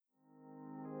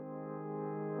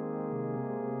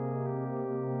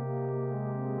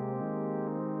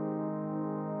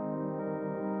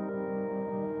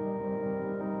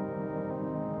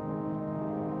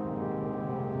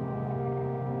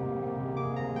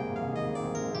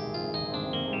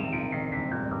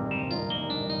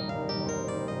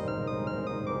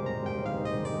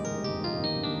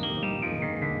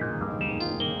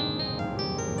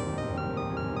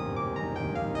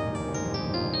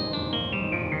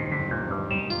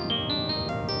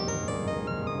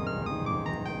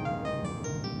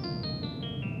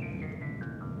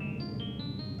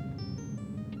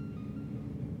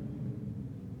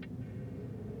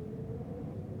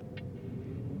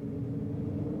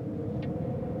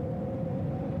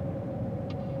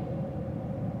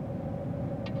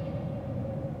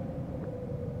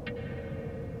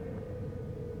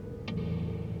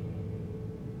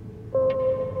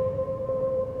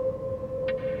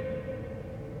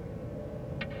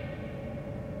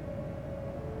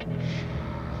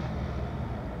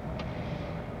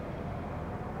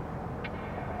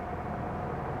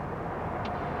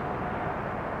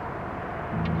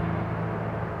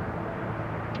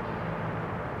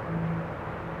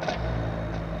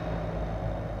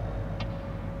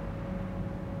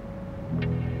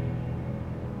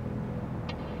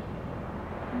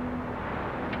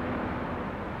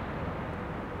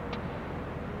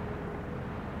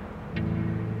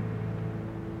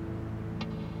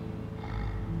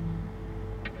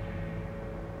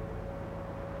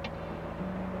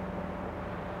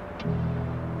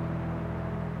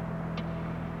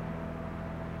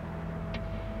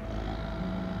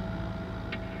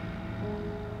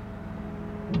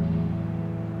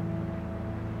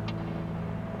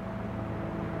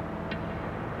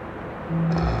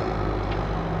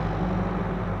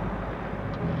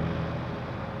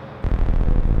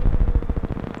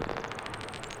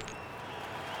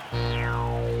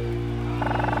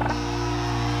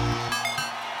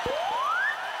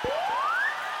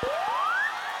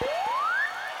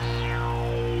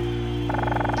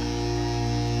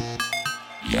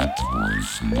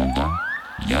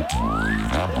Я твой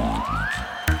работник.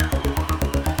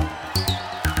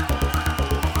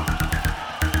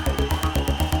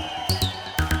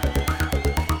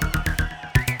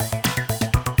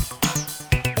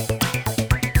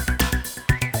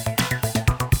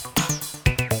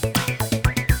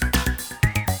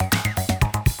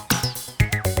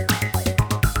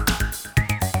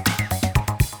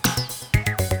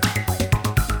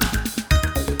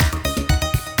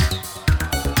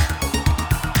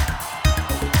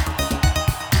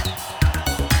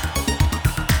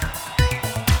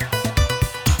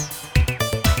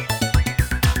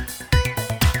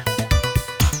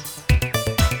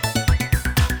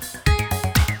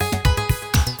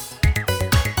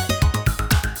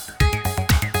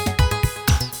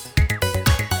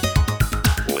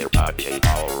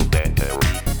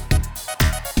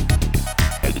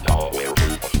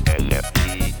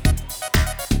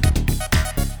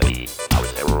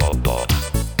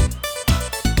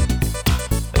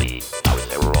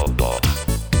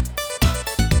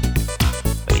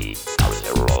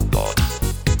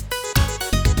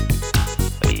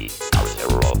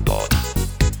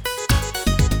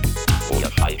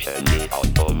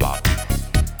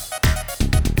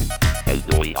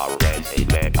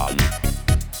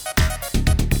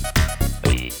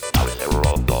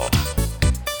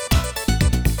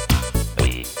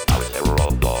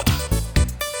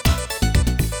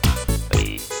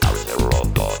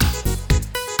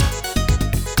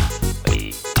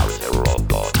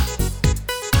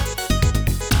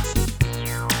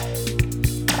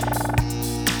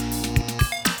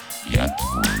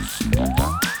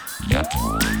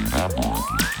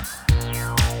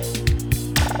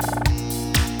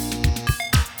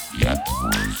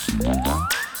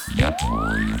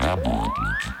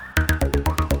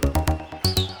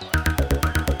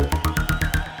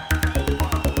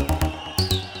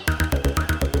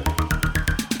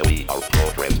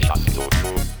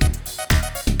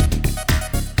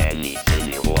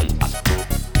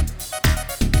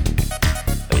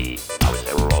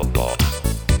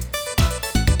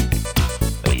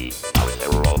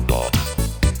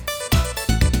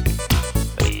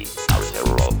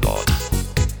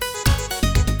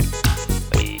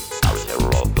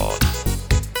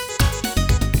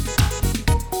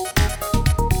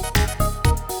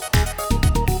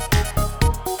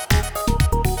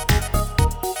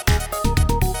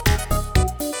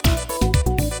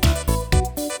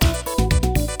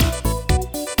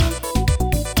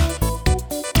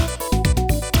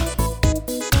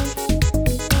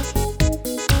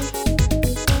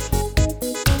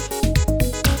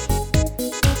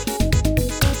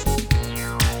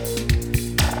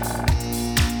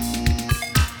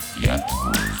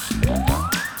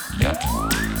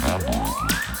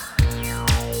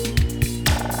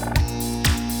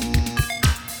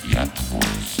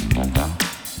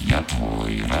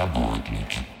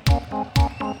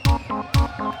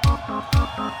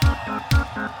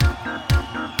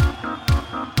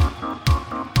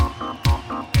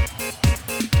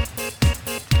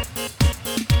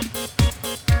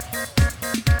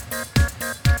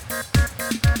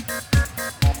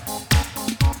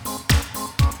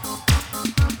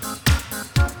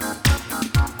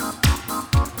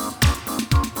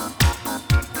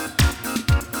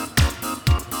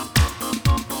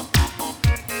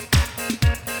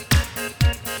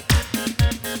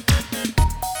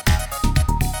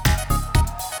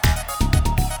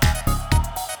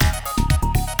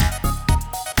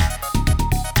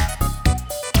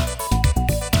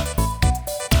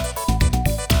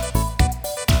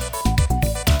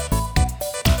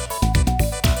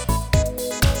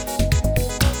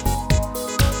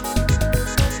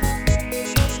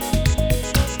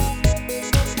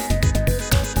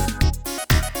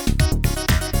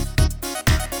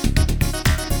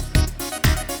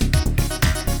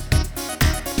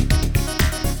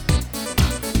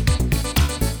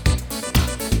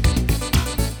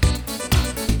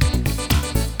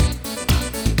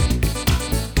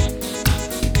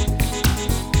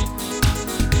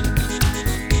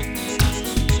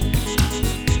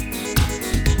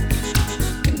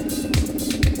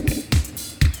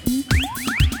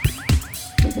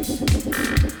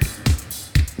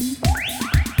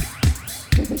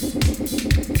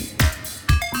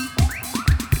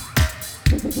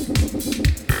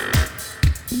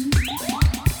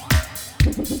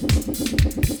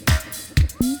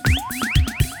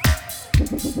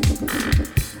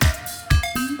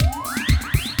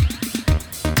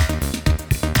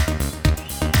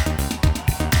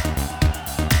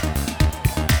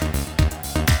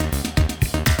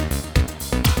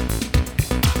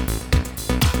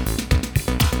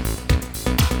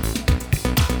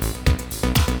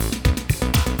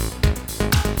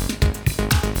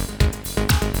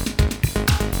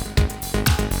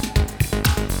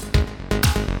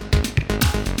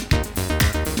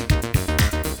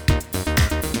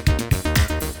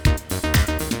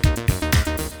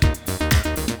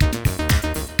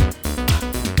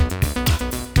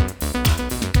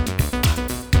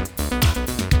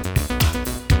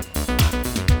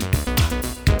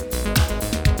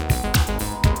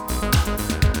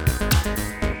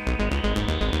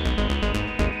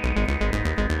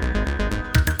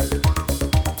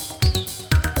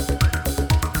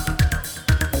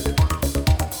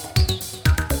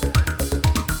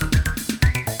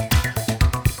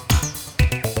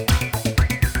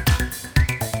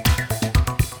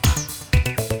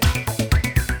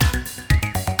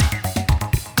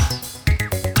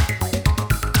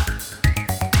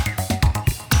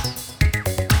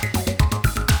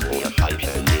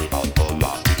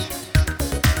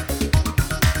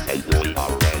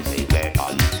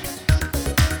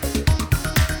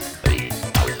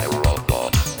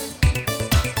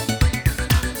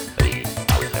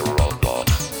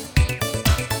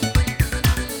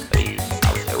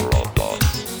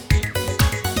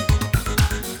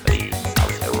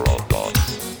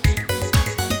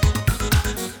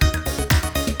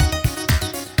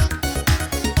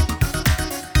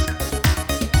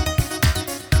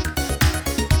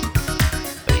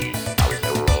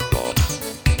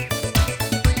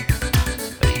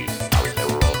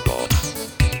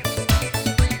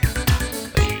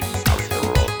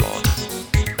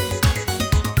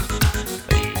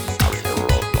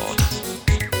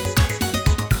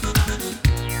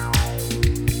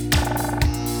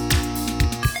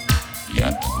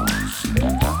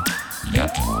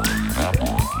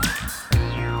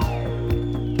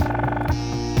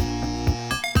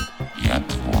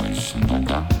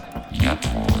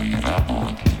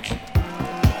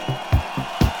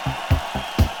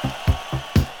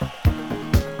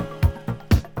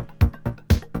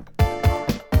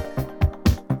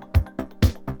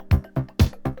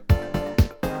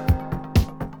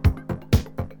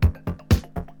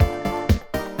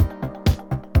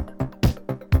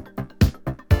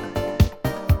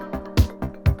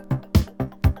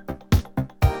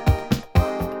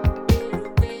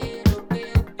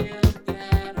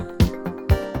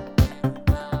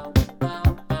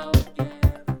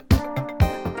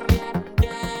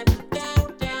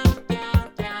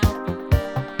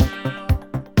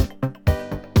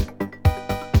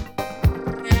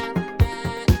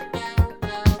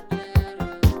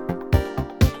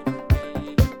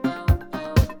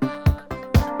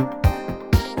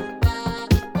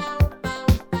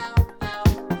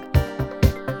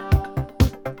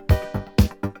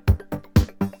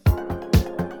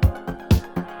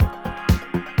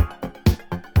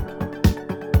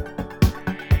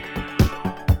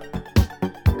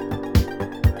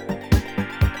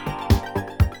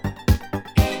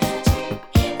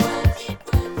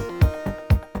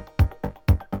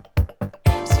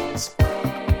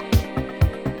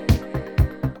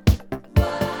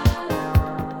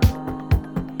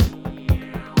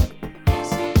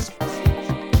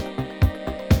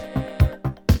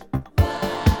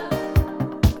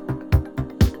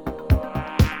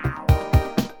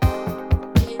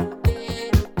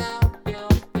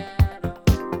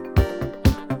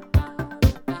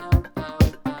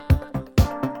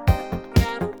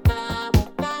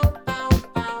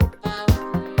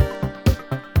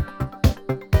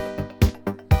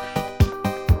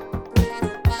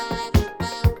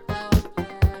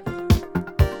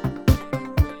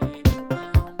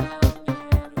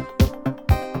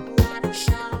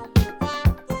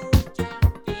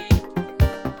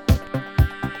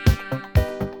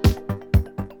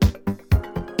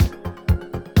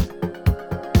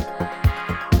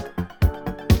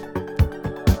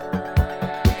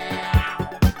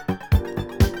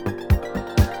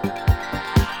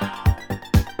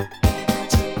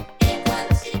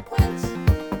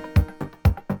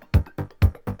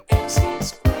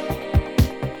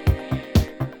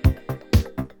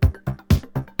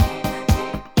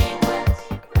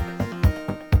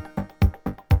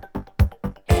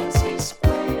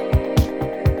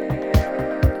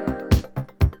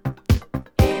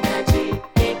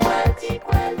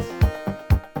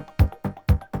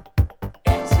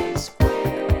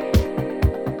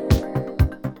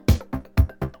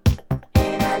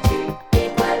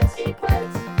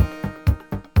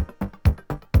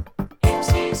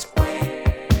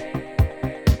 square.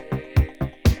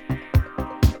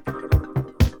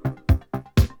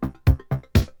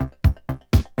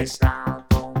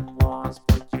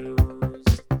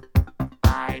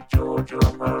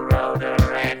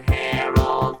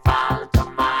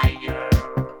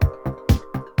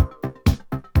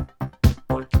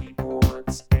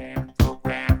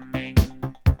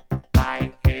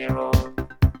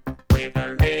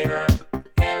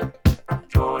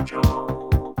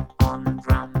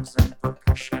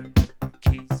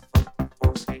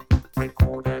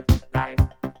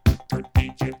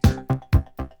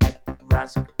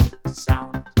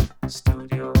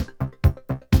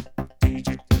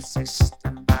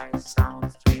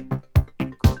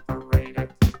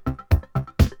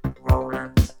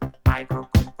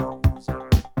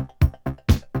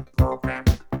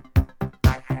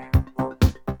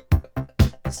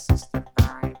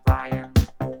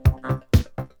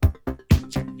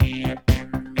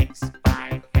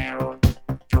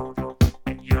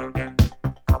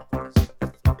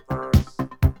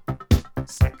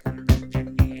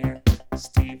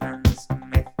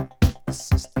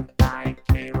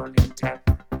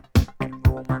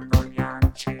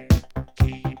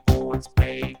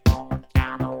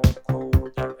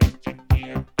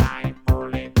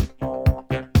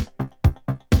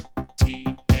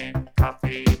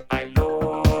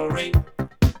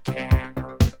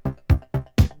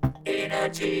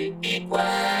 Energy equals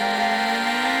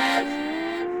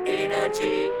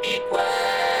energy equals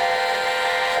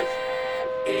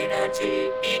energy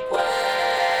equals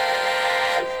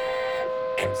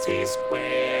MC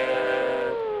squared.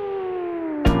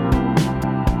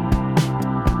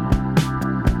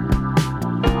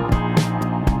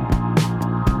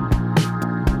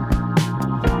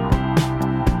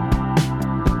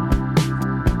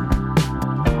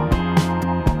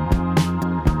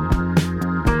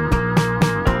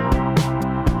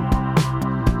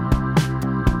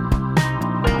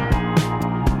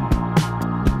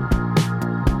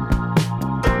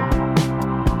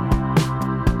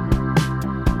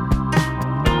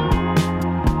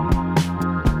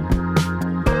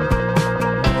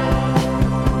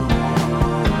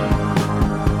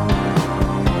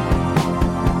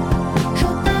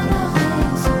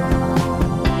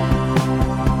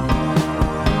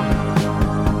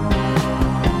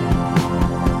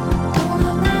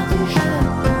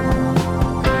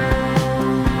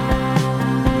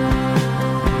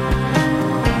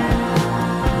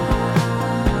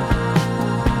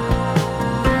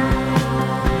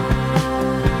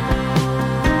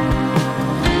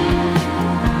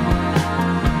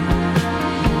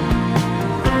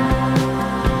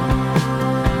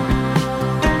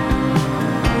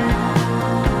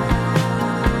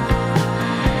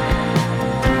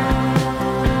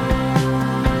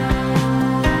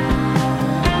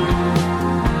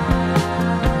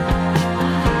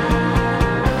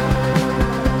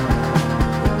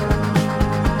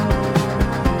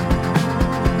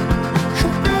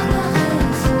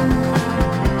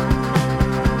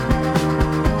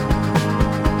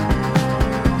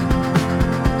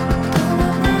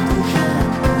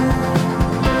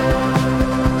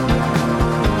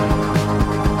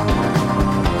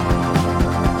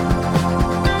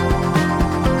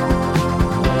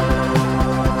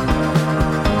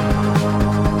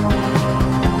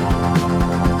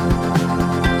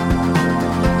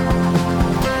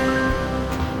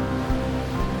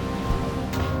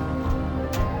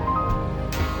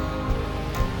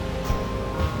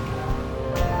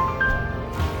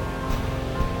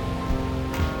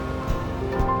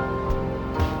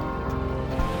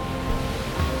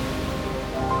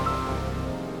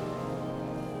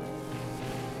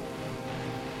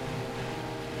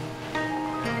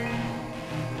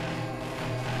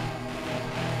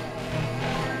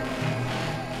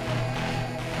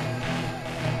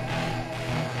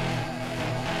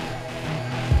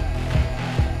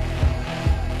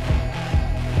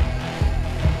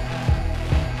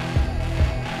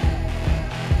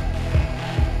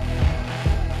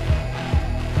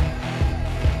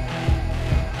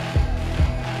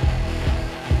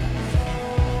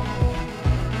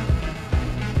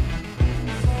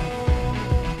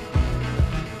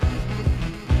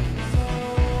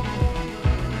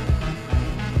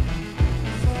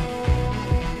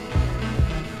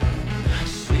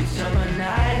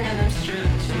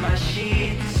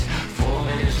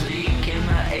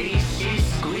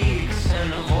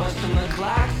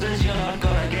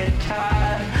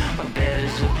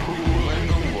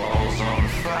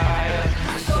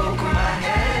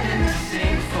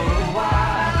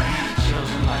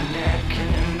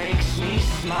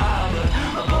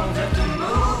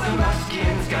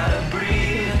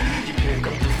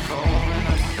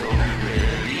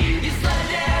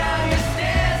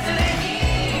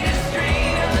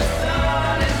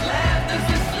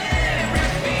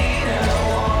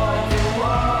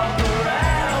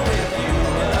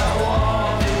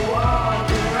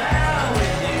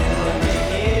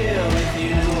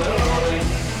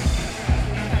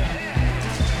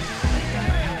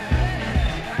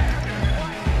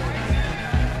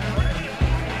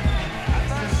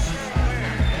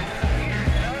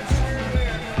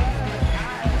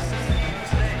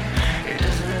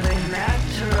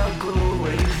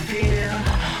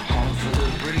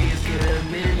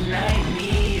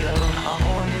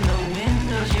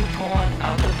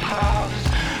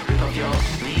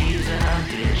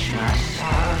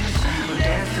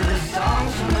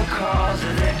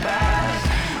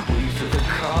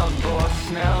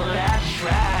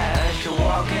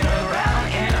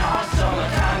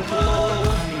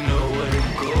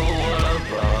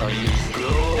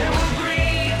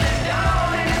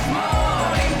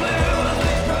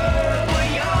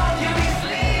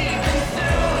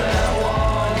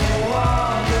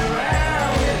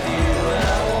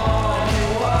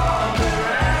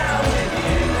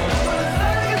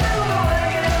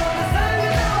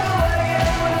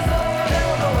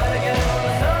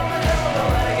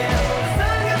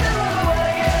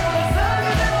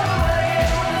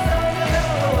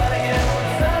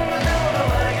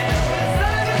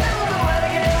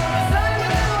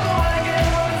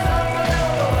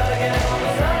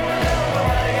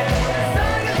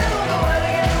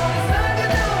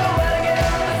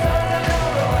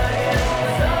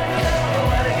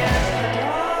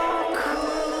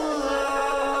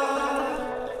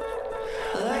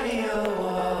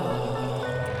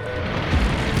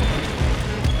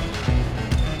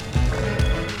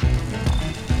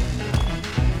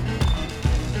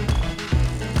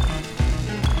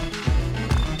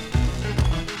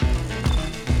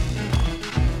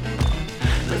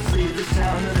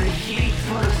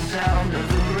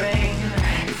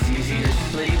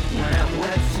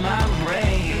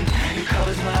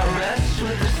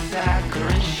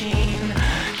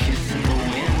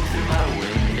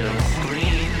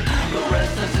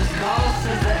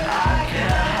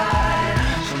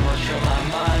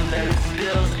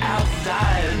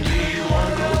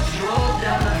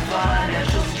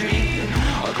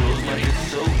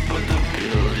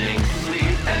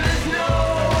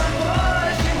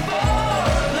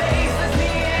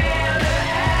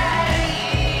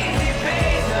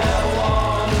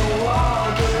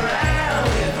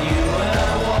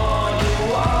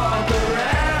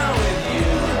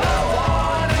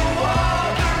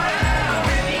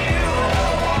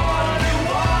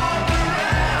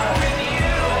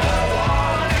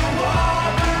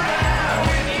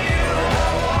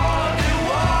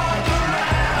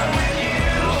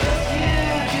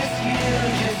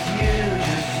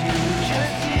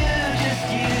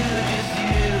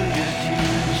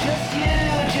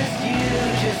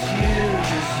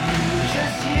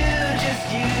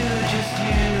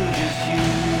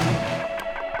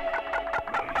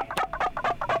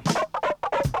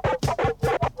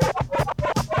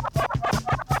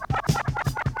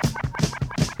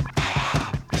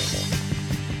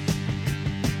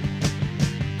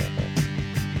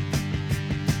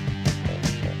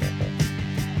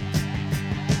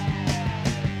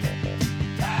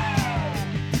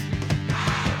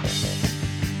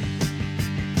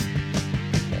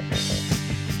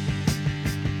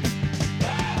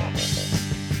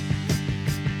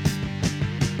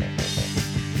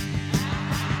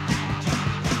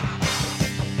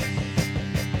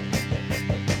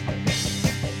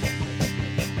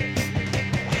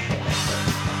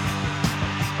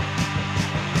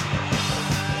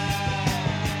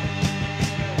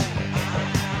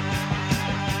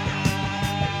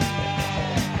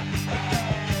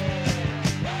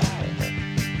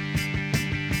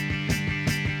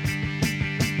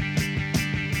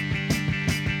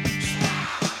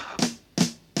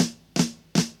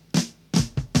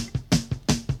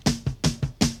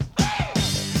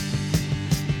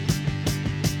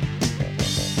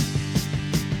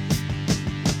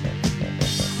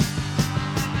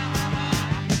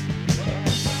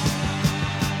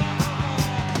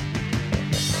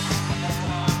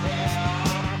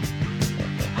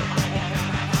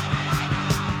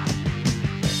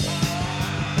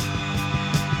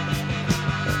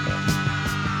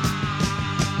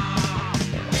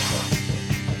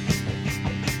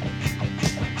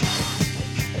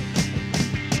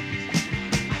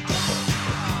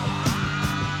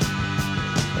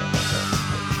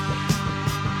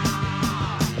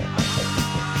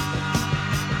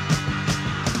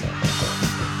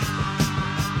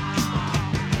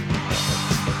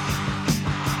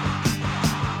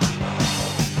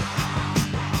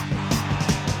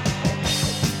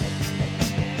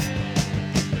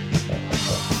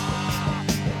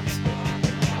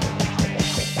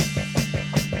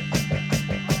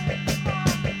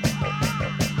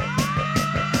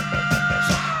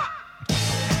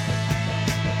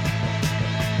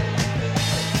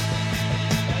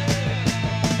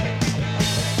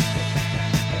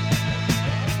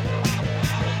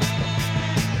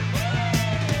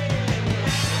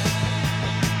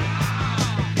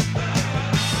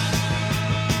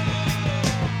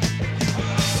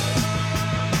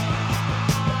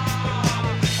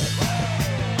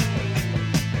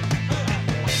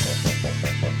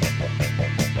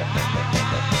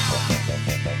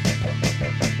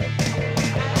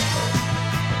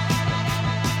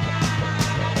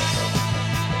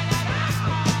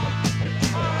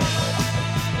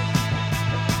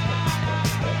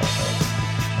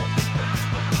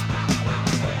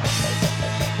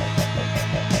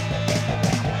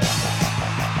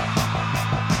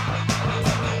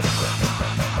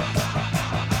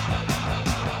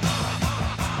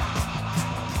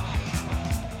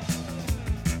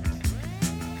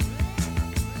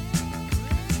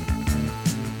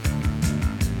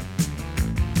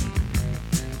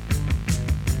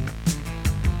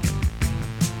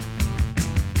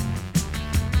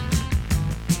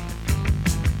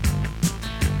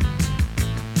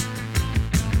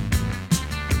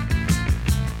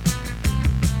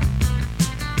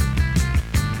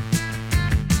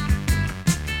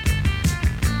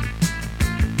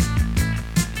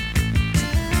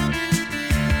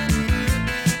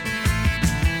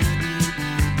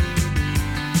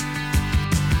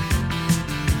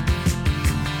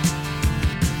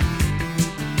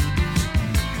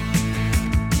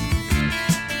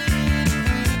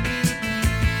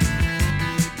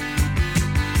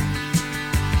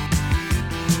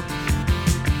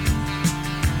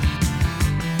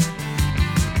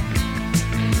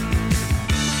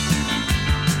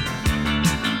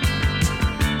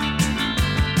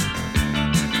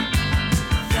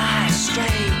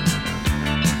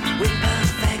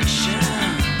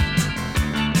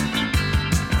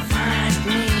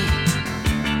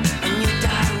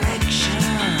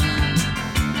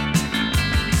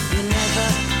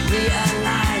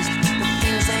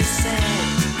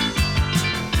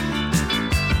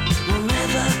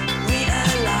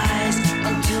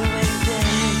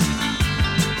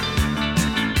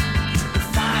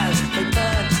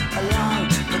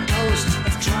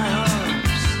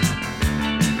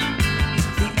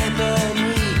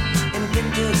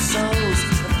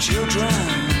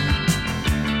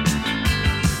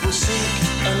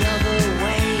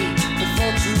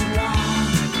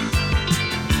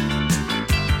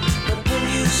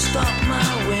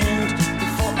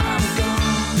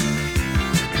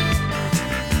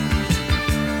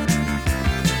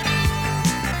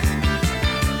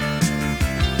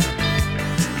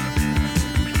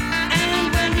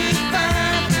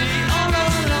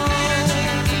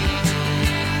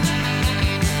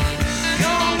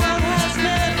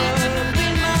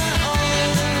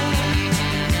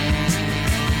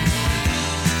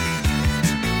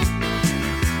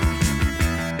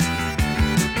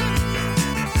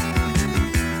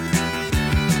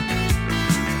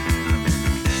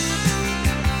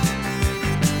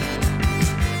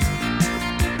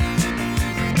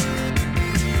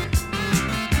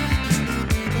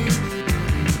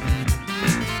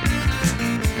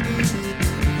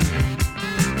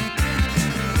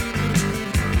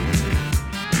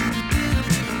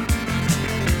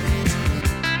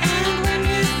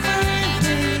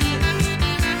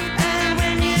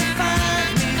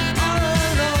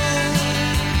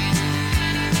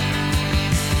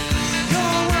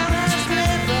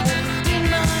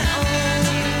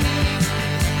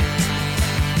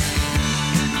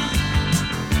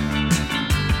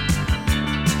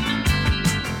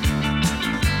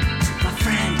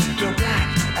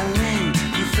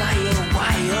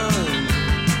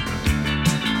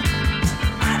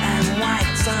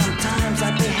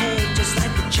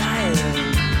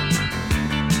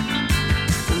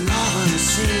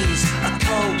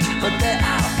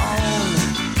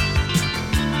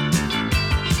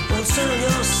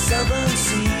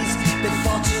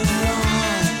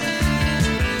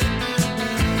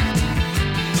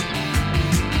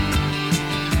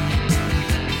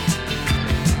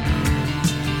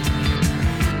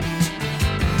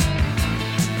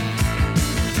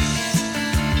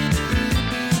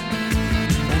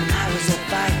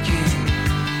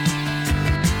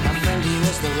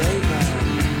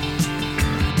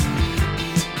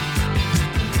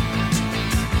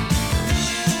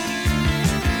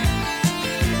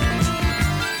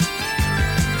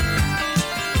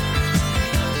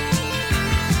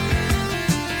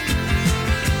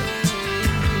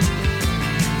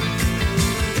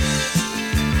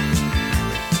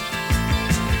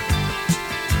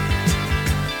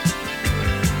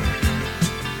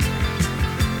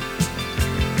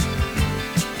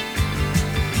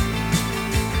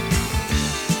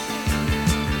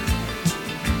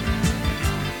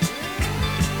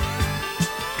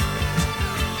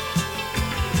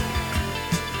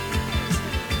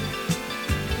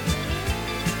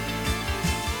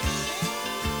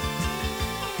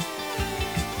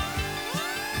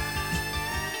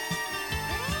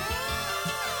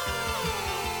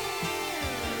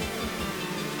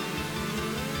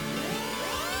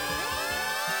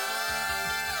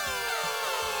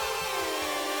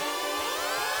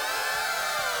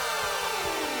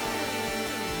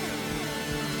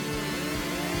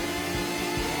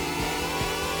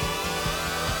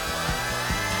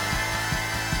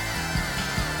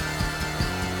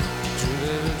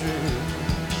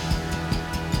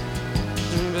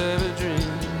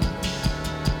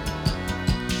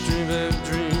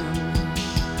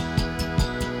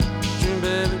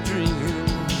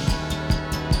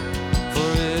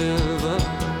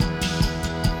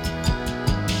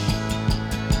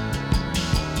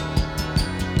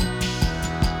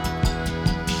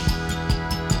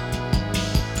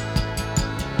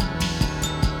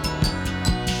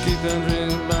 them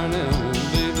dreams burning,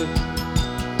 baby.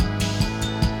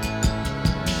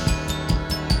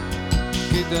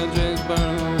 Keep them dreams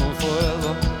burning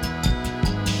forever.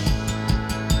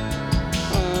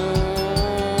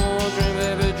 Oh, dream,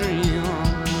 baby, dream.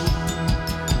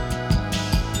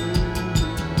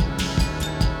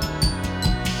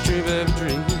 Dream, baby,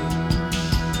 dream.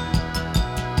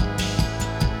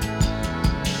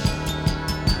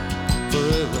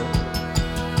 Forever.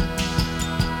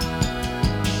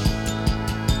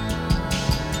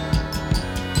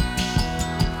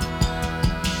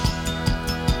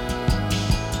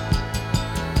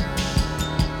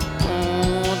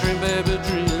 Baby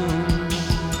dream,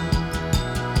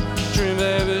 dream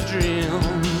baby dream,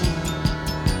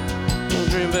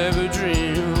 dream baby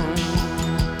dream,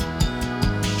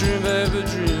 dream baby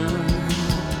dream,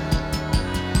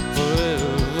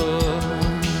 forever.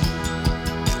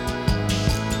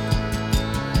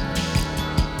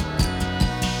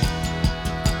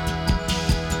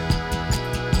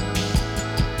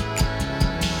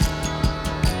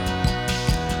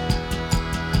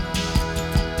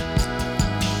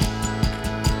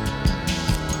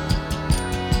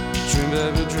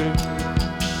 Baby dream,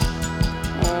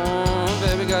 oh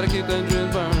baby, gotta keep them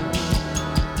dreams burning,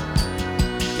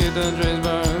 keep them dreams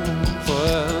burning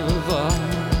forever.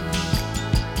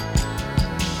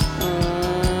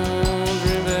 Oh,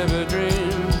 dream baby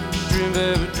dream, dream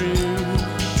baby dream,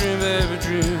 dream baby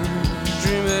dream,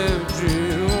 dream baby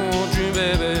dream, oh dream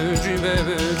baby, dream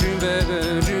baby, dream baby,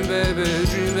 dream baby,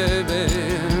 dream baby,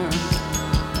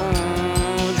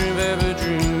 oh dream baby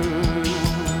dream.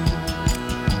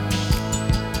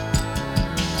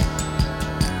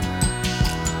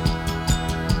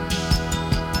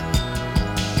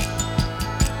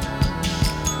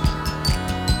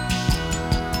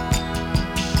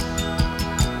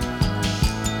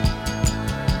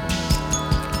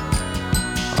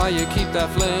 Oh, you keep that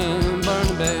flame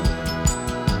burning, babe.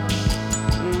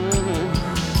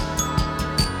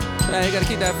 Yeah, you gotta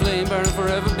keep that flame burning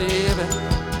forever, baby.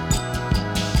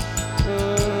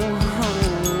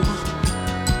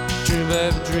 Dream,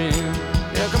 baby, dream.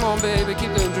 Yeah, come on, baby,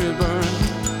 keep them dreams burning.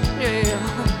 Yeah.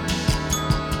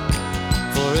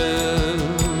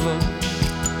 Forever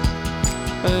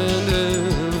and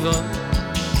ever.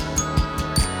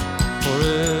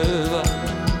 Forever.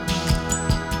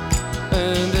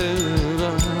 And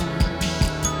ever,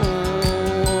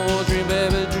 oh, dream,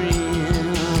 baby, dream.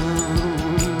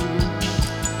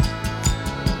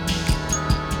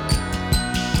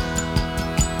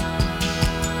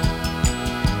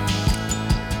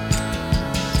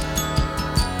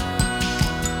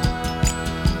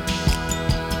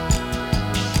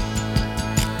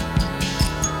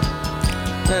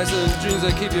 That's the dreams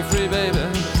that keep you free, baby.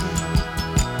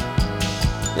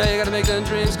 Yeah, you gotta make them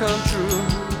dreams come true.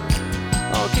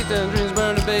 Oh, keep them dreams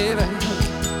burning, baby.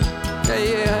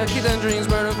 Yeah, keep them dreams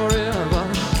burning forever.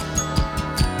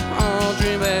 Oh,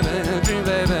 dream baby, dream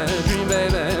baby, dream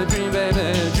baby, dream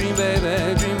baby, dream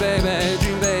baby, dream baby,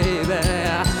 dream baby,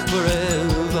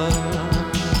 forever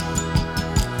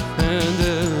and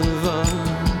ever.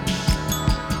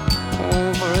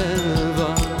 Oh,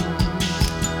 forever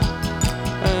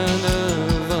and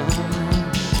ever.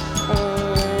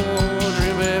 Oh,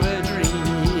 dream baby, dream.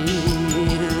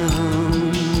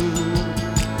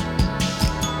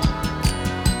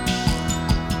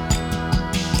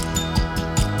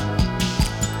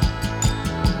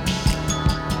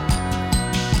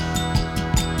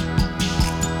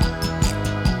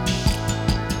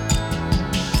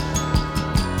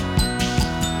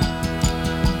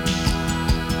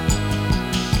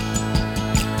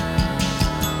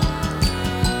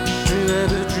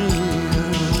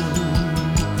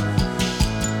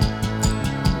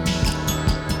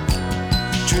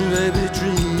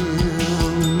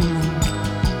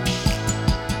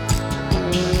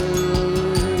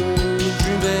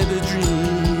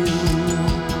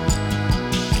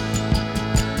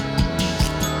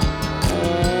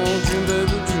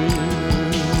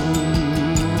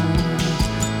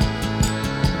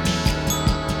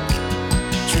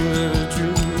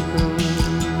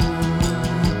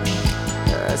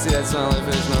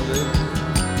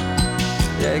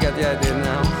 Yeah, you got the idea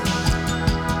now.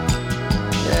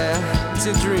 Yeah, it's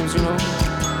your dreams, you know.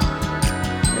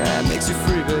 Yeah, it makes you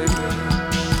free, babe.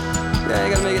 Yeah,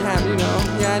 you gotta make it happen, you know.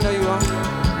 Yeah, I know you are.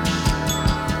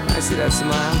 I see that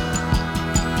smile.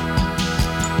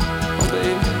 Oh,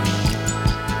 babe.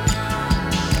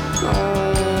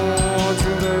 Oh,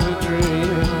 dream, baby, dream.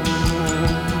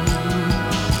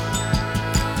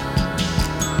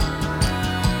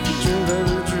 Dream,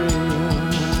 baby, dream.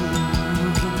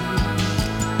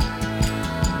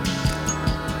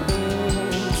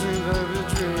 Oh, dream,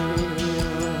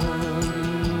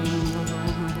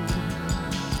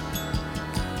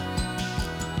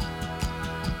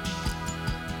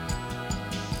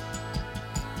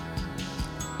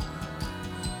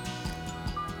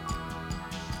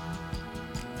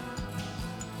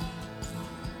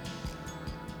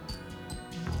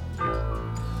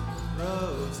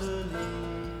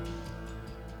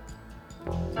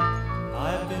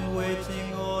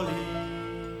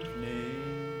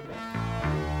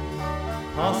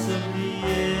 possibly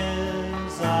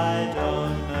is, I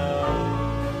don't know.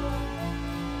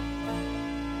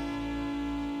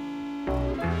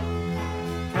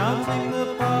 Counting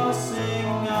the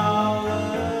passing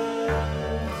hours,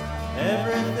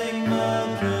 everything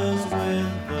merges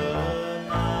with the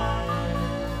night.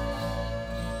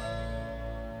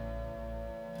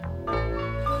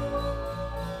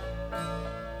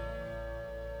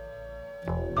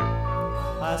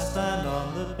 I stand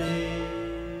on the beach,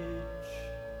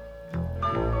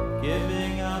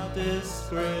 giving out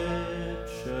descriptions,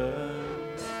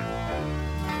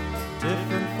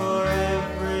 different for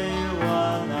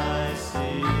everyone I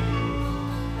see.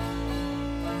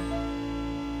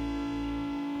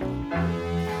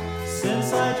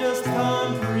 Since I just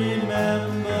can't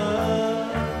remember,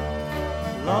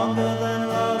 longer than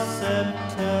last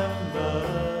September.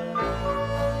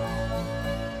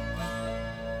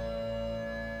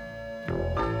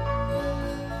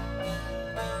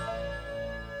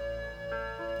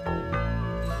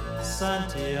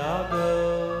 Santiago,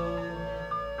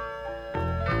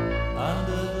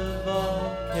 under the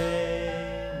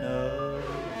volcano,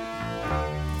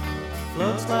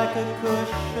 floats like a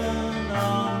cushion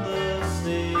on the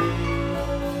sea.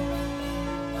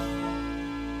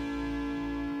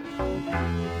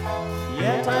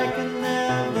 Yet I can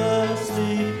never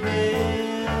sleep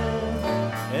here,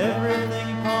 everything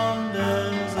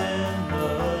ponders in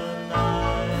the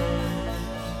night.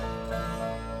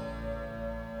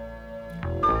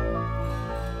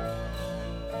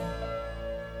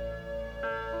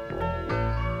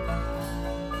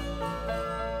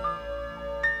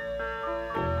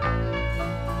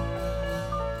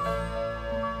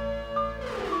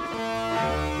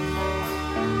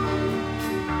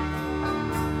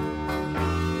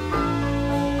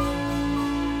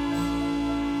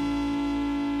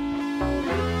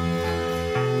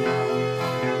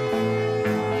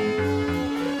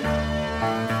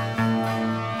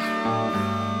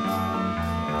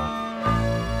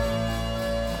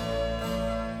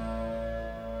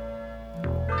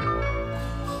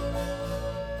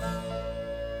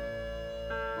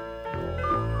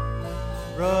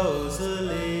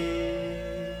 Rosalie,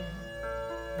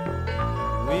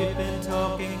 we've been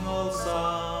talking all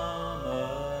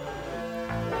summer,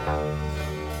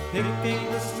 picking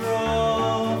the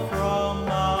straw from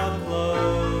our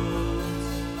clothes.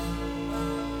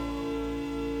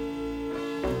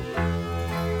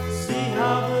 See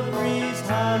how the breeze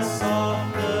has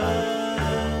softened,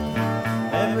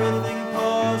 everything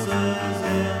pauses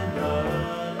in the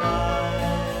night.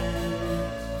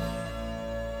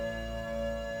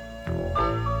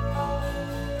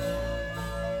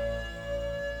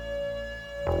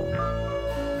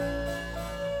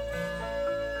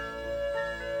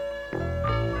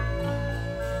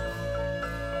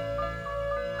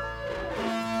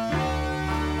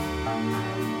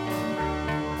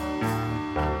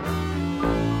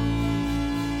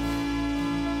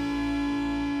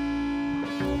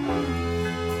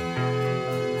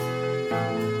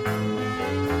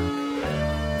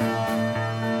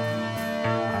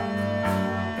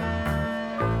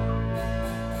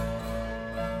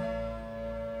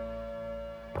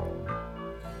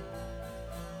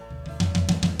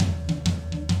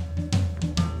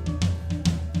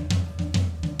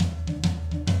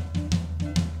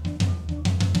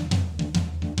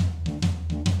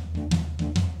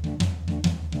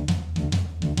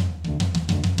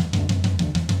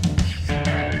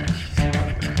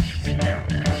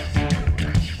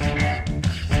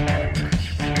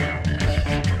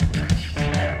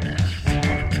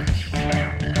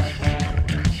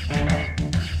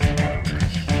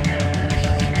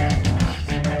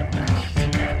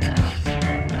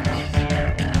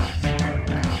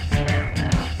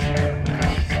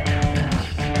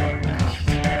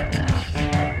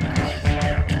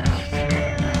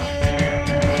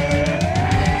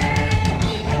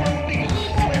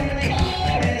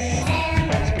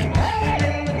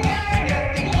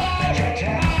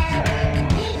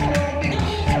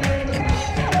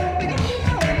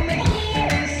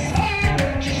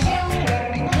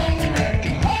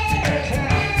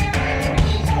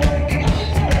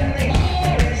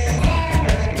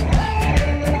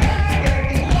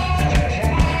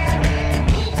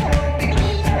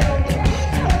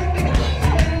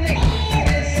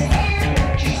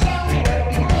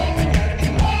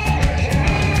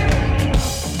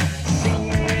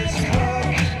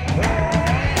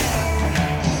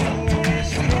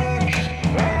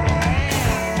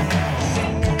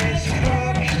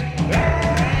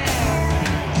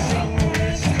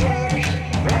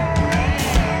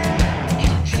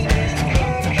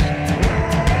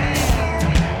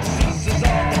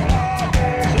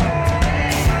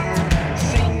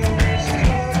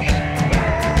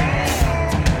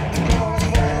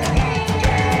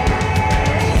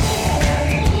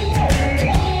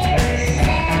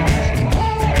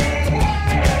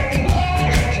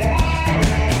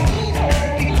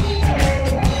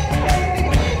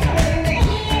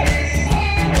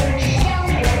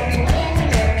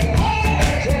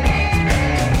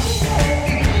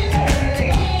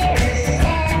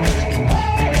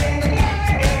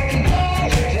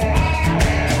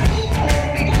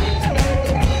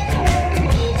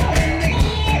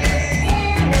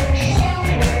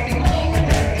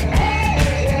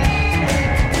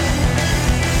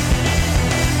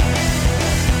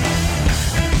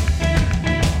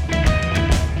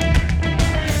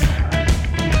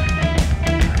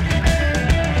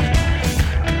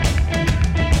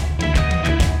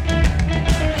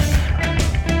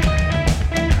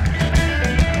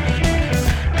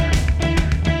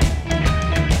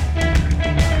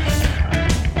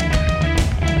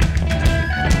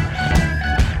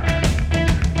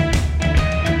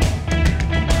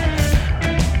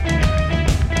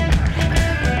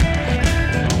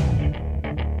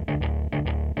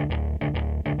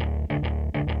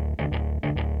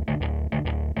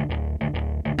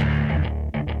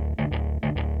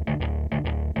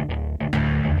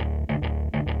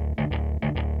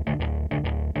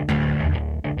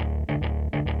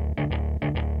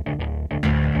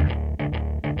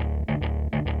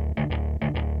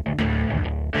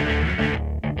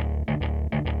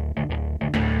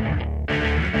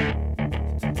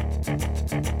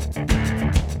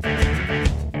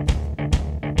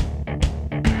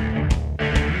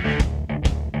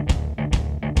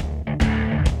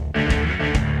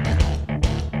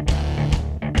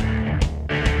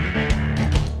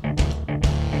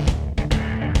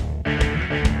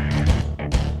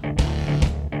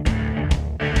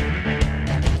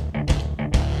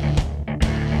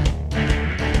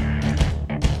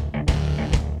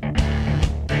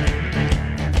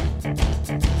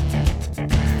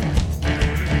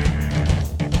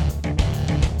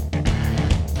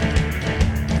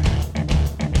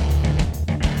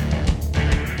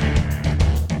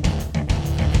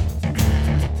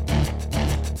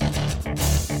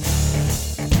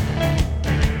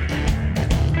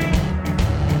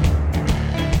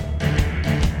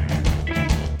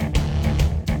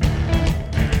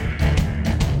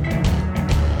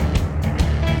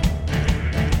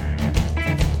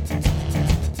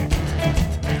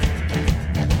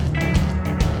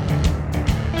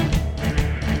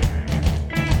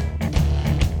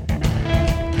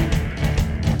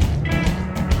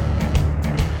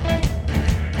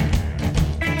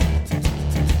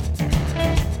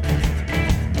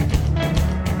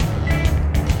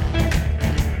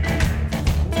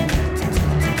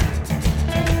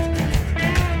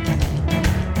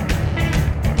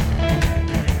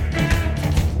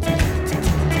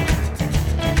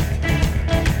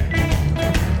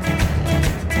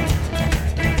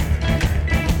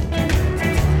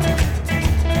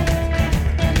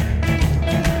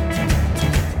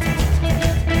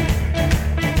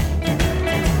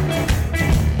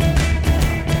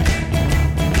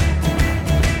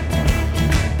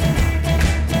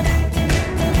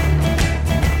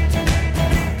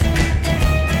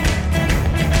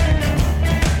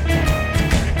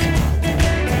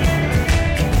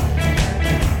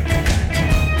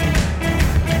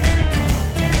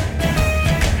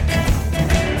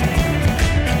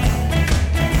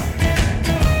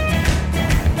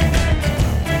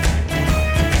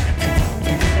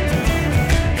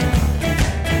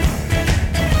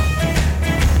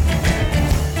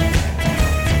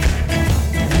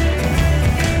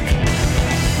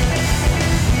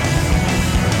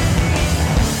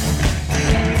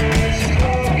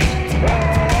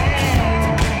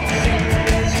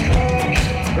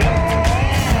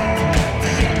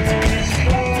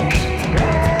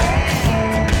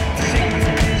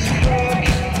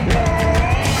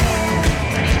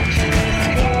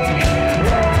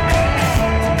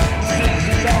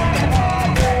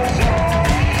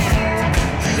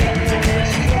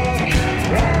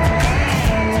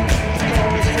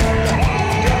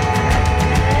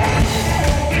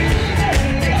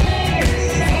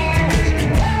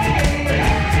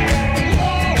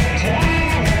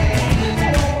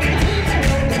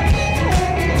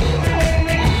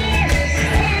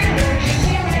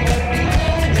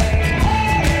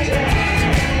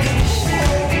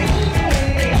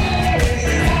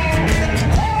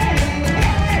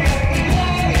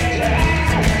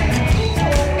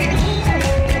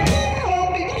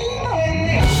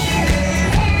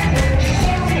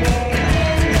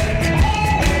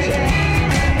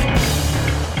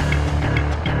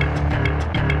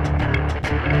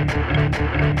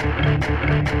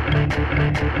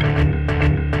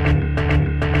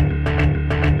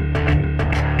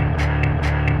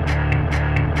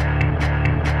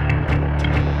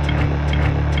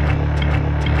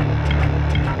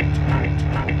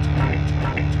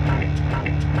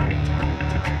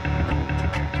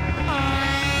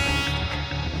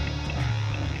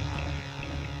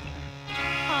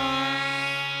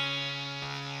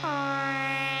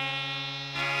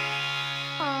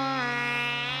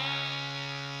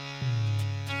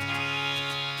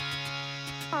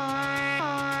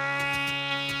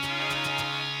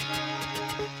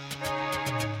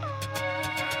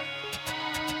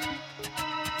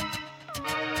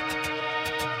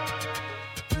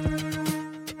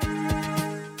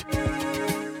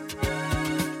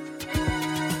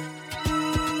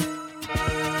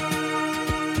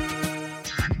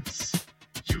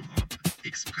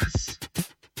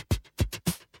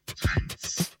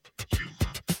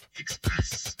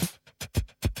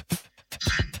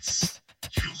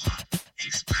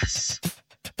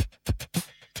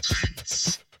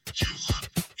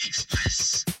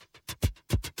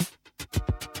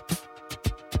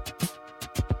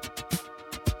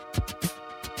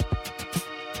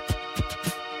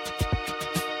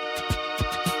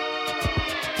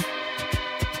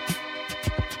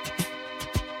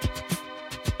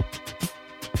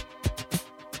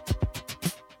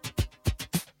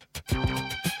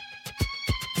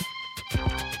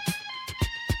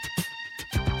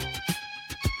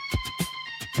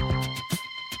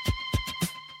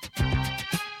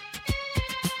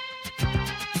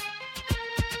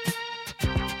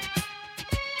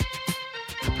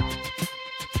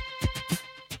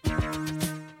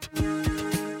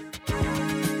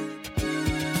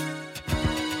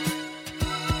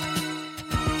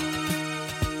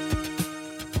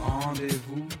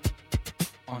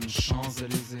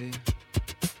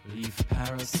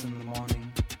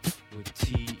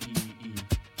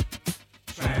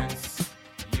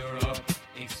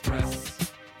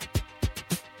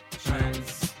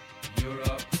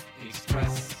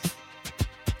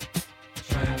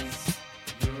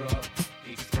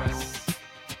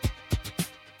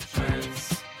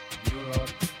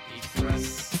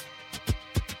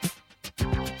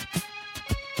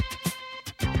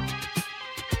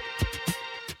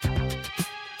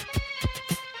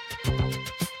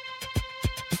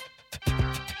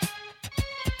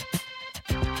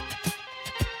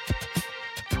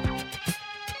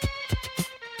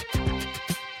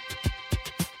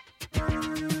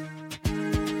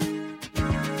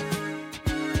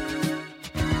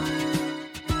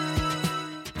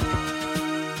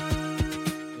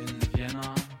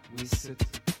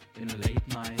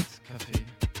 Night Cafe.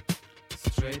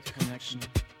 Straight Connection.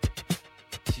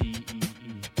 TEE.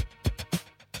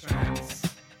 Trans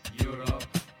Europe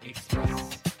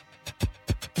Express.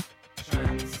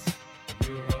 Trans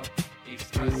Europe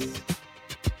Express.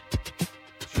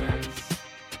 Trans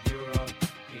Europe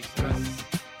Express.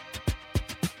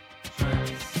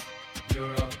 Trans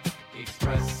Europe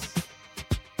Express.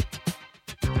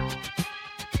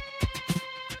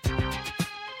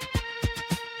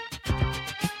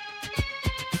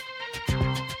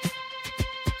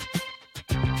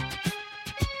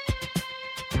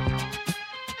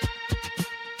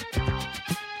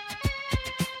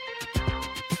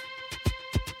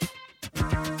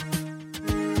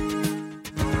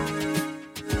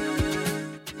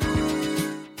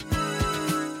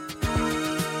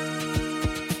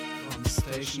 From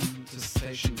station to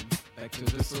station, back to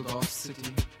Düsseldorf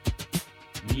City.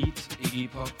 Meet Iggy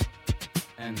Pop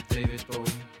and David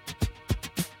Bowie.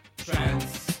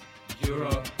 Trans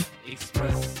Europe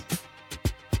Express.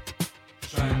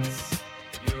 Trans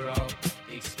Europe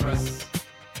Express.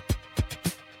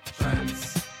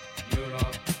 Trans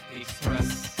Europe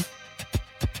Express.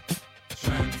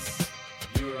 Trans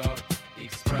Europe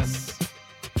Express.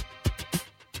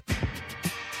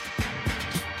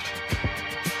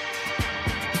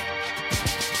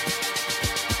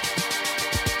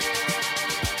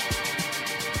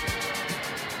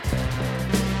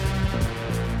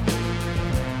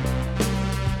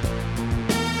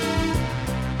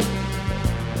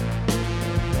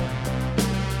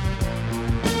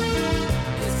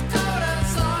 It's cold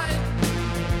outside,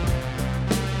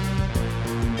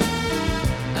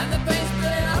 and the paint's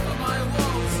spilling off of my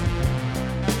walls.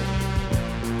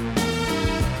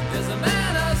 There's a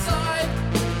man outside,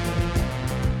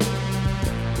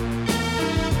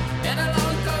 in a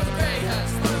long coat grey hat,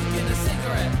 smoking a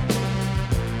cigarette.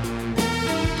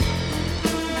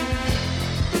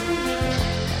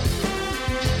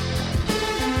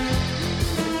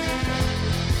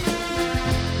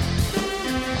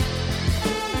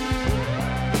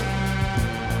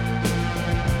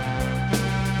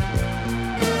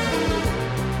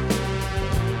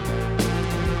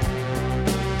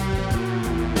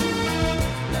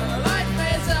 Now the light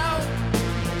fades out,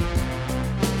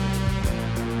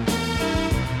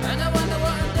 and I wonder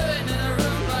what I'm doing in a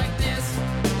room like this.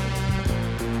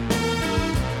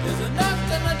 There's a knock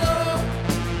on the door,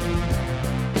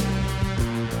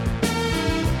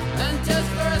 and just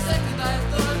for a second I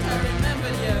thought I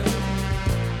remembered you.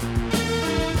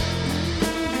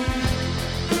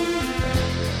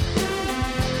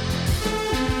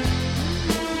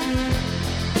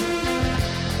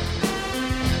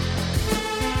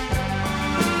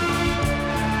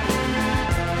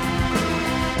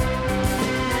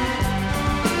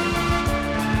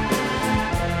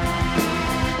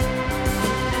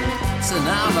 So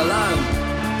now I'm alone.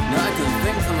 Now I can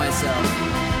think for myself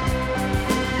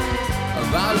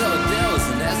about little deals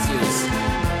and issues,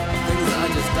 things that I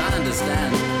just don't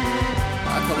understand.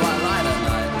 I could white light at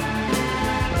night,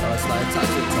 or a slow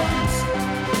touch at times.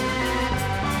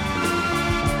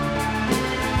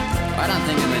 I don't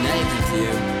think I mean anything to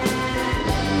you.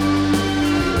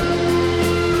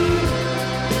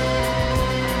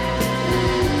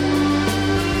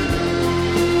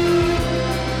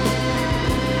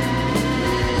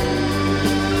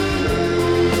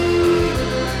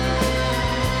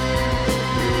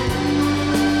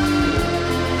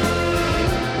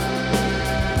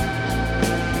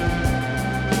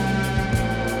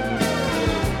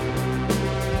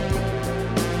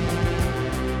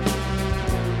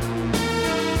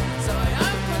 So I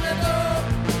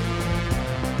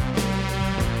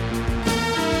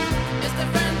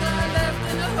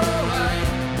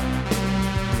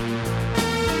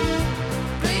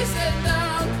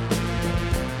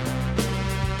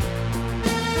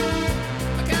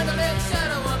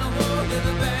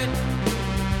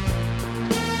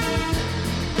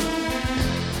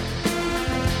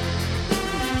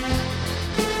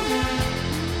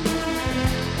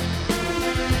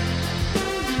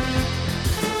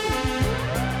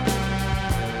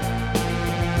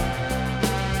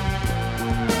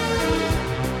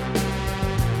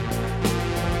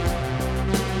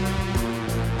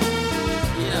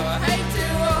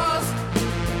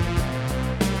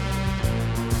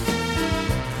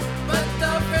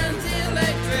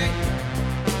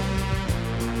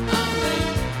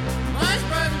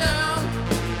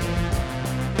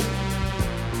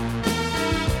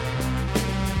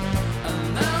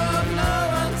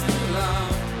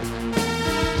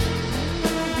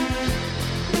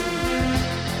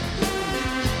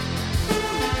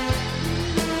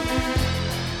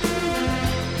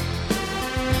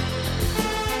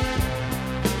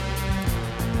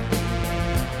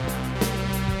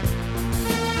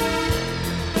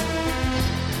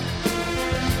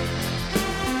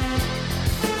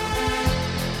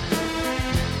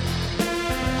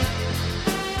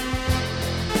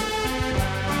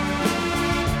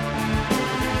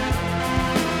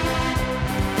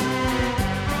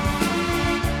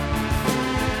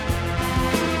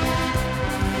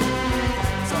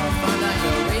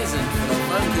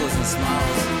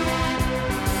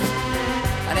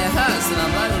and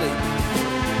I'm lonely,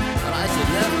 but I should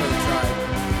never have tried.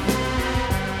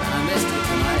 And I missed you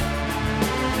tonight,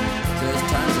 so it's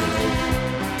time to leave.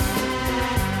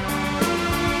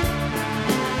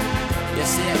 You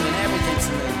see, I mean everything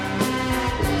to me.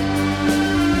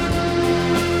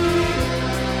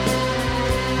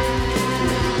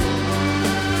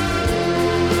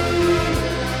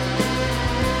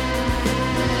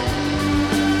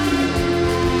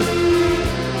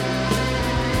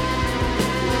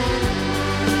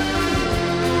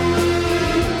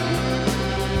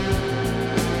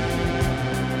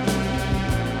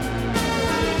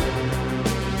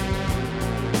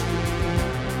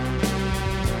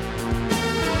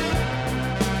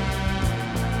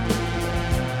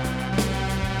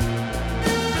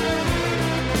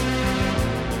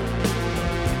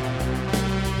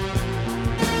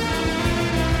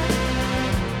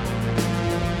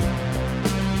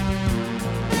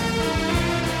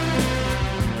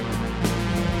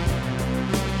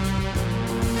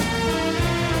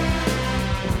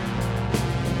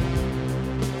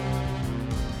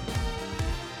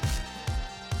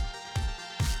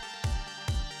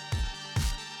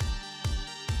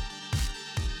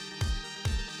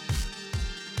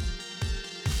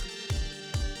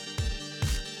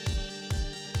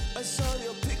 I saw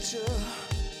your picture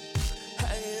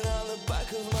hanging on the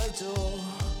back of my door.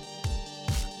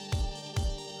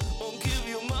 Won't give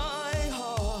you my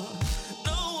heart.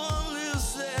 No one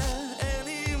lives there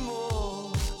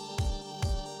anymore.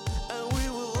 And we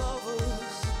were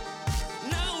lovers.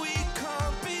 Now we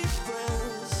can't be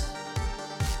friends.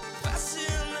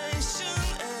 Fascination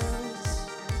ends.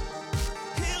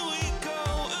 Here we go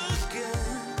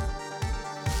again.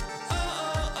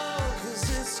 Oh, 'cause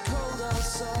it's cold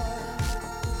outside.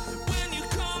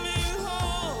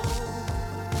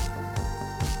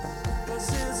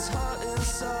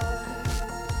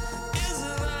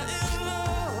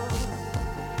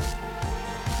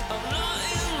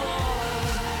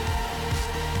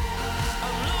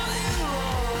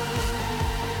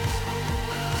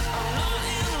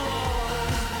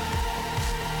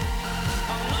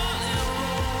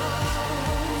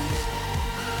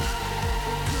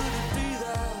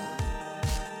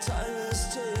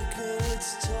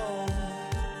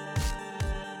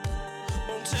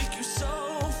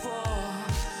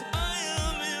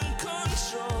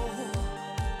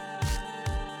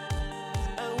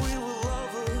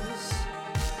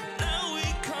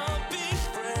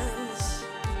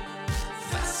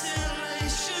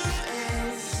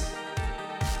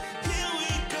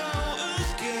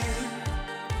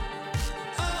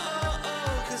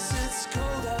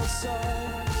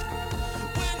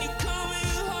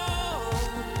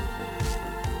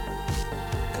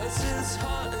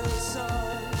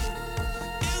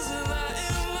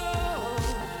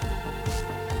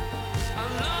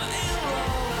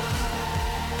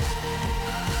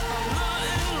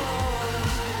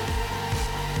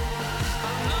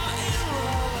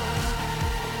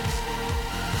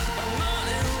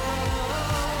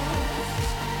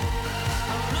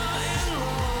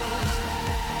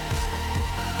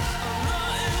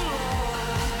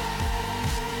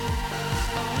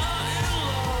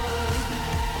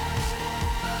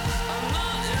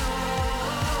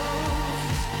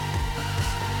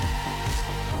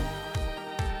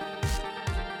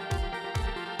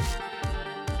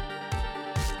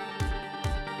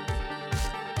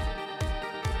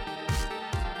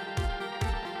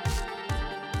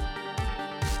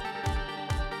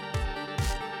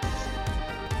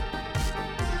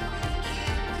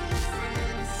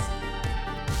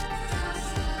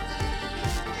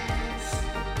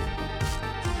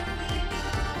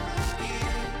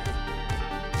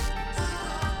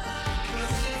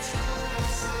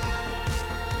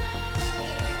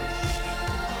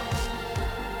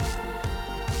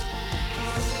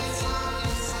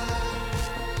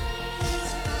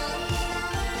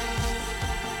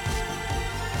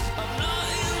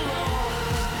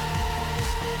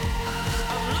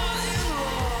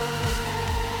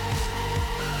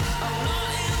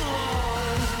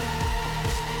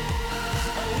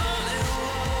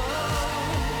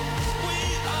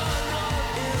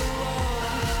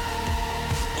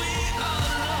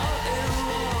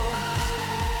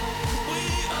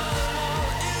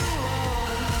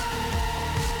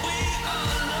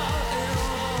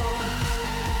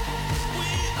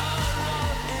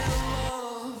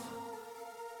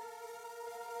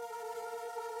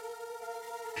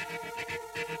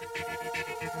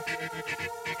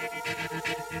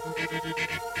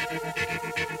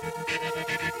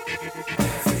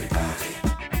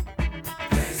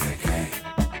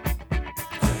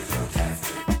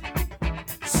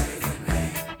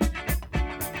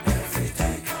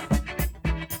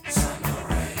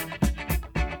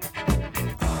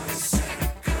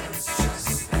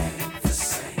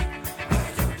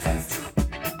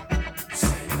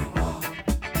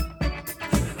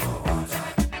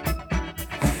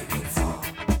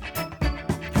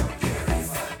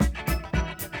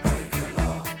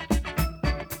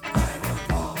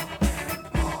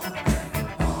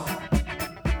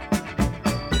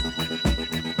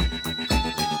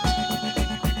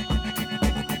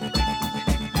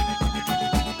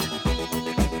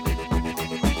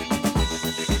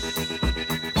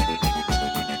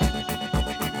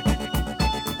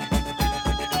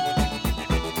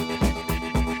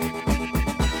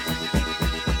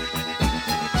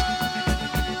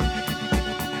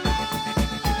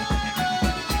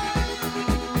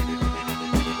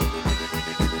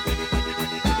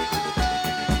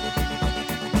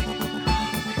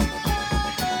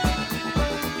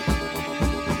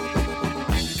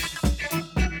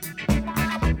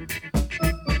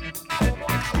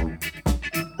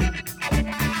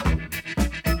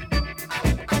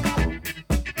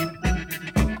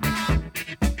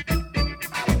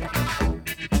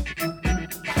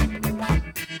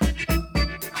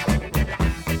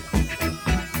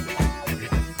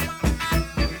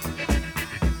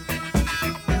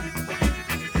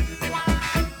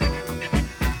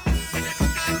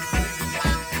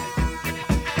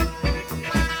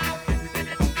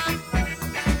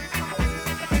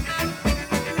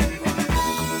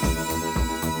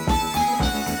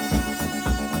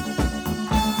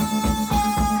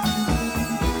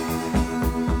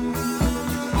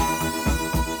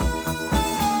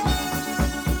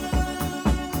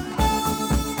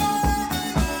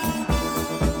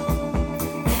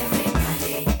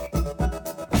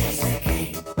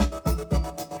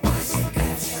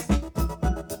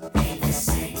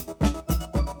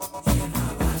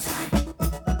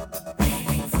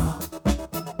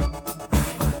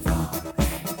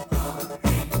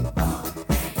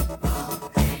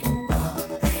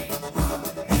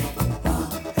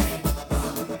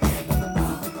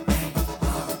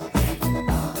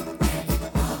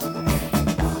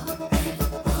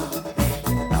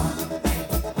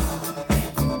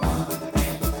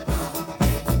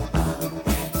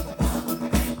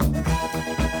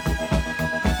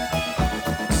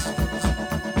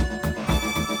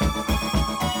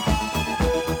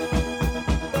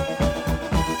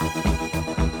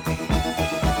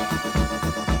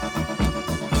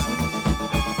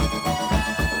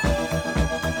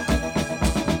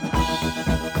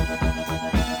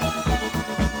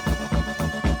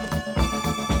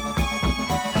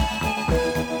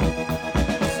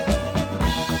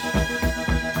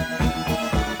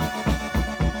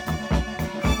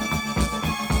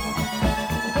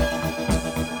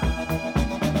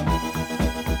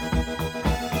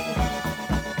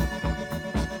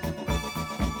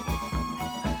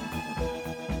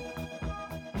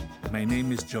 My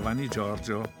name is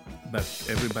Giorgio, but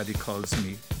everybody calls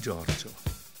me Giorgio.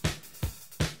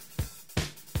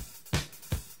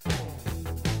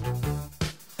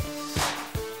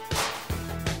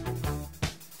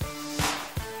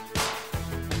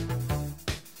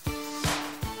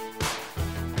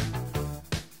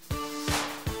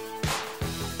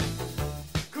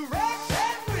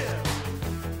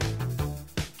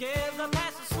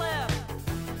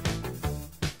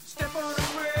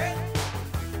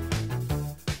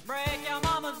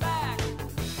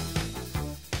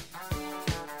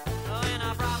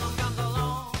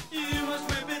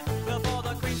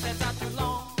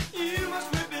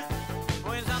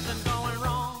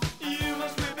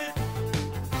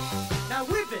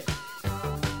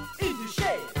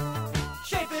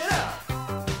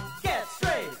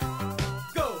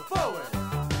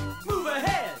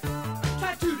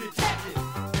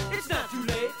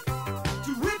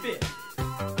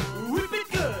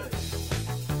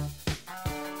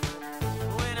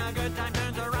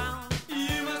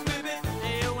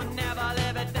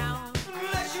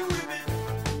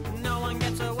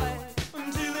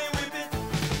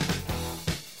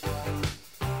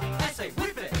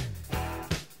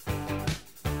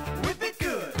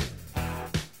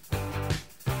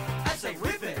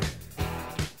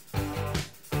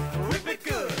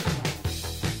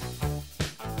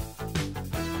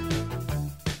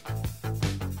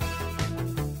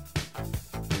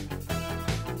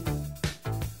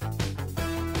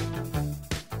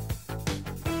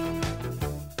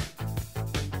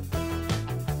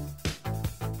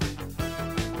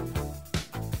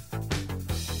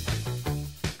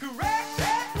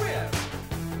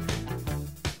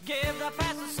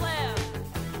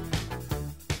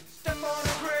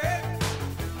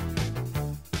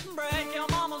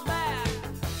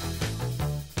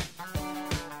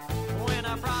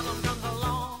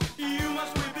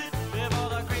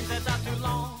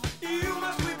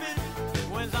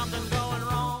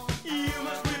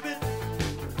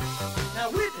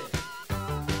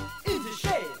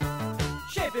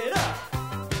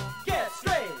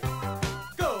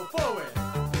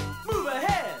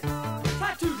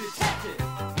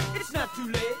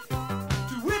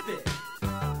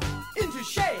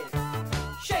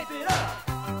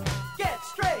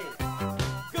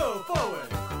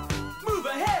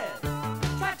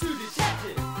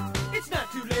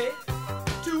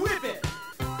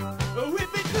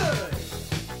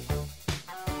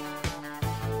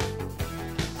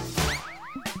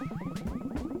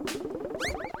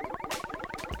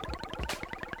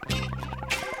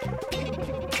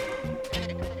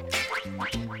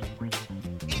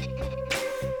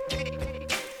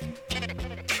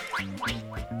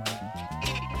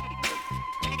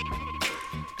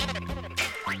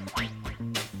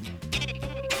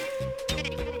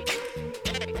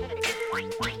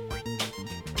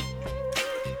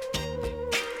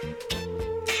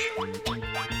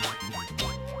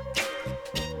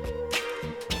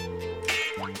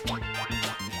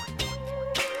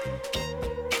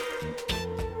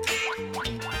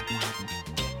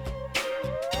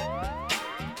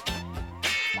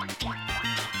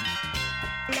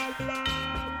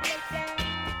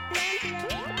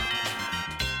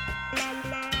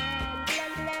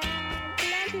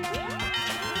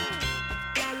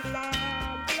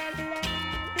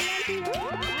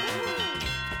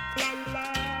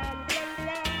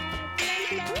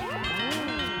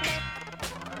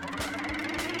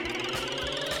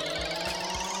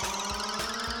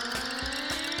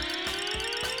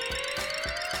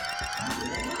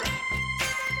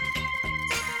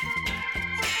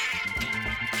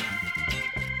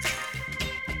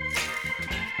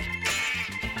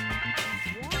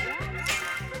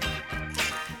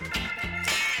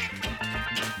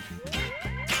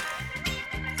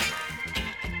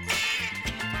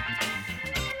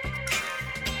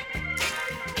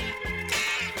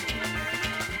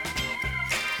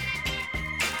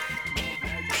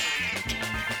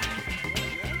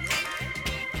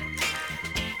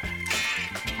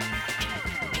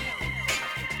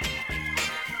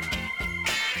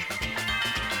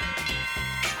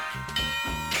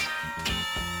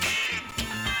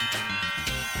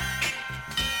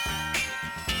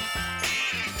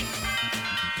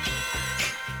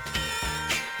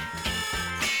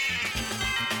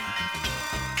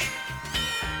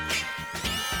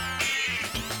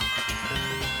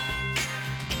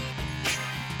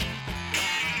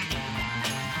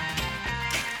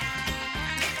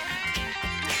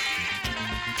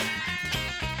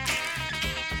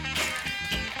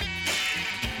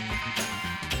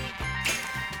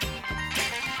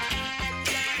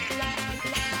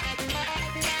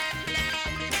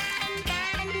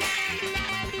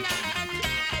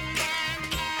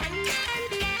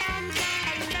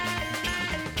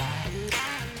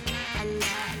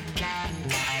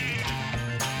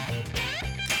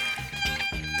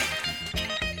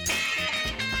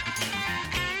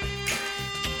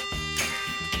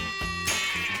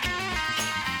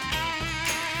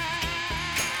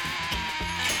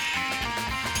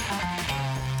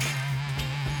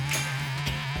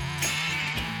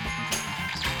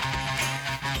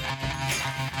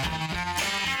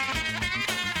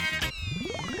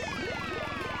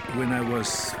 When I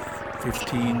was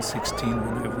 15, 16,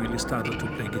 when I really started to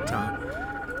play guitar,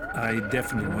 I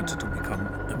definitely wanted to become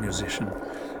a musician.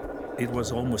 It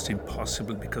was almost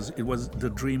impossible because the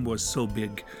dream was so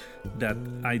big that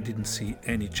I didn't see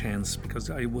any chance, because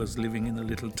I was living in a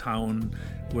little town,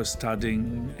 was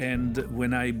studying, and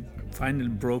when I finally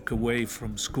broke away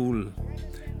from school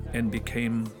and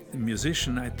became a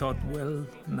musician, I thought, well,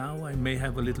 now I may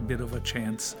have a little bit of a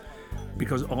chance,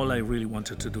 because all I really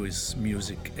wanted to do is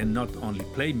music, and not only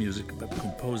play music but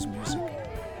compose music.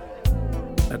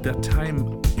 At that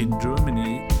time in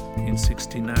Germany, in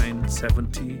 69,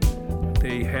 70,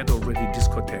 they had already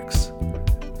discotheques.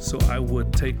 So I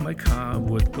would take my car,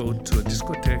 would go to a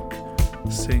discotheque,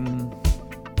 sing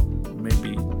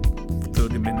maybe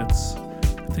 30 minutes.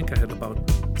 I think I had about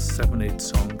 7, 8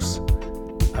 songs.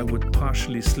 I would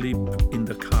partially sleep in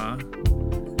the car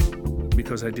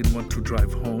because I didn't want to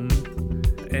drive home.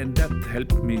 And that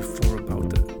helped me for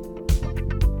about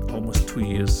almost 2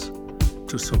 years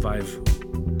to survive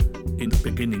in the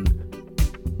beginning.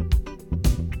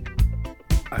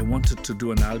 I wanted to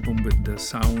do an album with the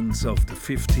sounds of the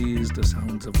 50s, the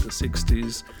sounds of the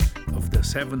 60s, of the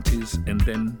 70s, and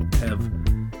then have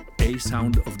a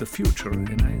sound of the future.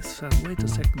 And I said, wait a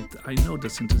second, I know the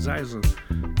synthesizer.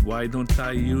 Why don't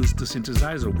I use the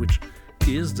synthesizer, which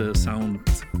is the sound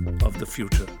of the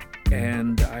future?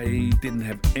 And I didn't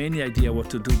have any idea what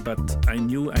to do, but I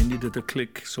knew I needed a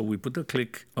click. So we put a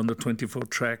click on the 24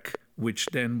 track, which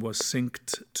then was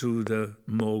synced to the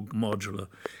Moog modular.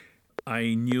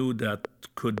 I knew that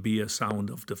could be a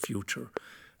sound of the future,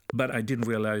 but I didn't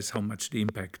realize how much the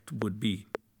impact would be.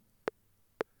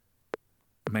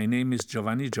 My name is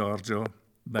Giorgio,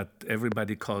 but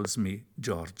everybody calls me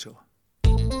Giorgio.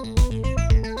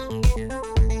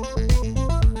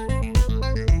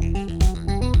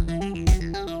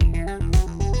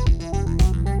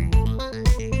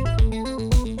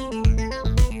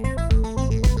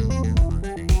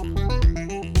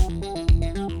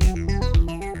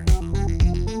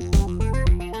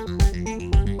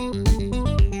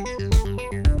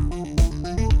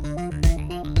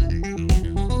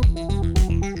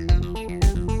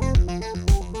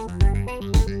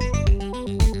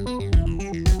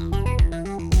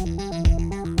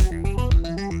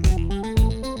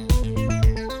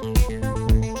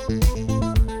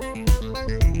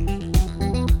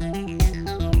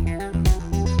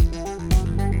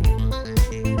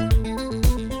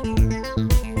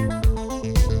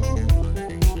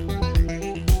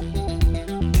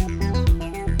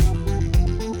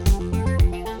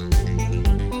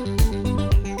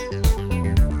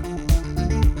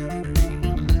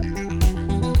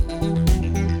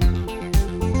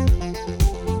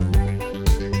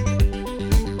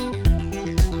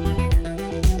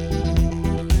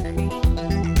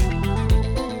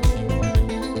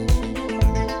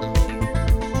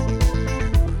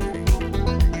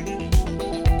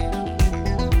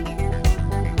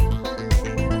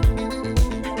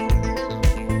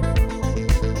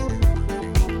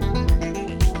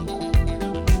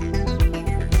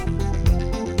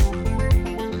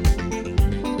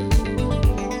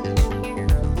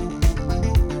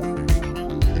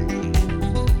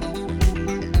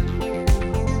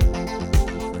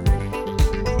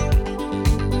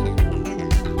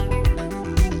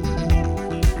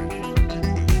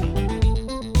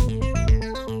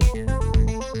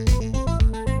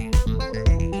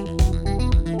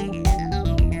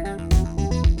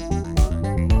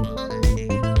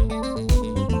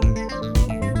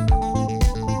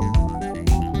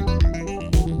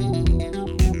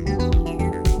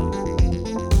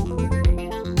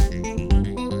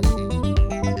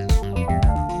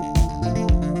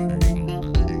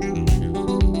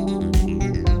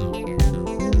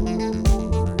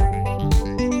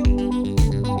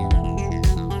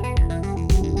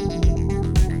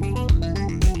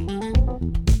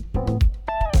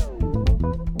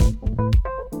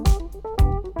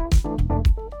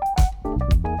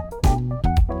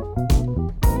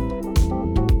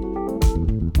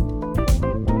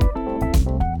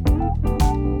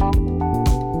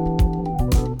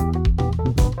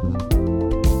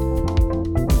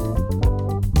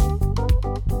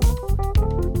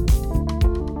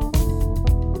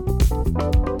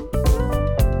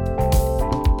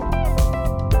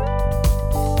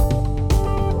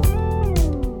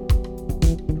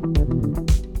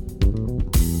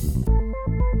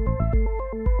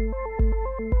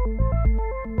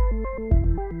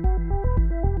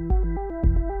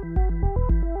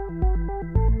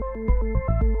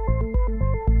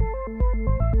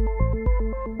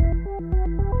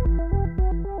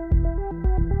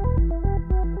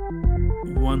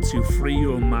 once you free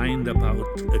your mind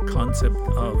about a concept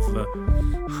of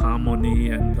harmony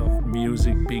and of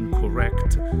music being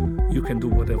correct, you can do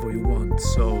whatever you want.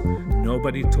 So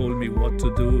nobody told me what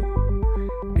to do,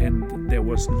 and there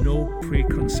was no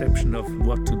preconception of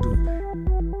what to do.